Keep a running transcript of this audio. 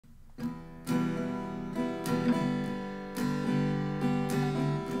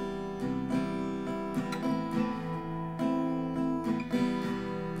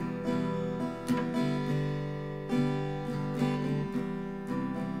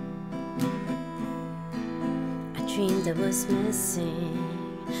dreamed I was missing.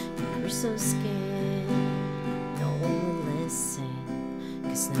 You were so scared no one would listen,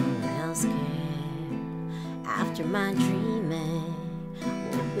 'cause no one else cared. After my dreaming,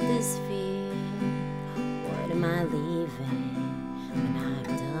 what with this fear? What am I leaving when I'm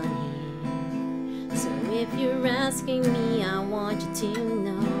done here? So if you're asking me, I want you to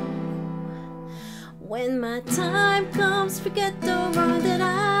know, when my time comes, forget the wrong that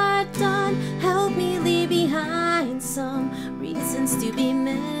I've done. Help me leave behind some reasons to be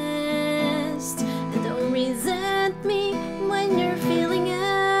missed. And don't resent me when you're feeling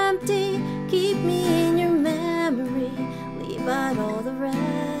empty. Keep me in your memory. Leave out all the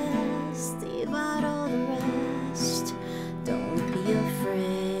rest. Leave out all the rest. Don't be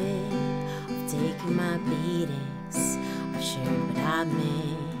afraid of taking my beatings. I've shared what I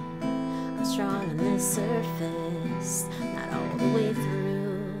mean. I'm strong on the surface, not all the way through.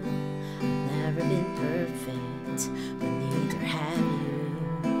 I've never been perfect, but neither have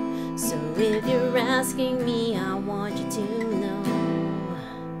you. So if you're asking me, I want you to know,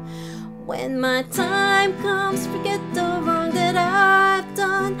 when my time comes, forget the wrong that I've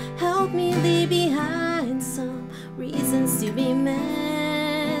done. Help me leave behind some reasons to be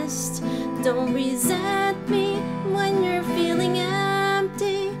missed. Don't resent me when you're feeling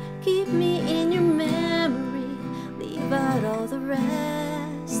empty. Keep me in your memory. Leave out all the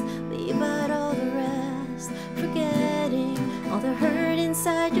rest. Leave out all the rest. Forgetting all the hurt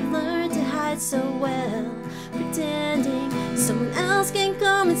inside you've learned to hide so well. Pretending someone else can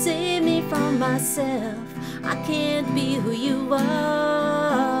come and save me from myself. I can't be who you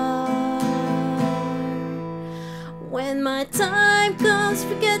are. When my time comes,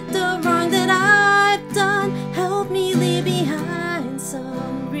 forget the wrong that I've done. Help me leave behind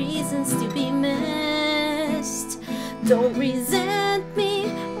some reasons to be missed. Don't resent me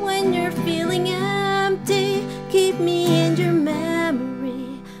when you're feeling empty. Keep me in your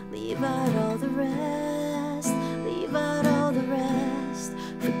memory. Leave out all the rest. Leave out all the rest.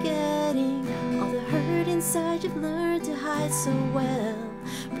 Forgetting all the hurt inside you've learned to hide so well.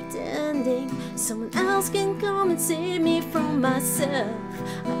 Pretending someone else can come and save me from myself.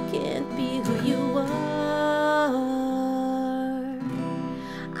 I can't be who you are.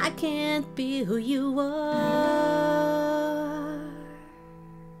 I can't be who you are.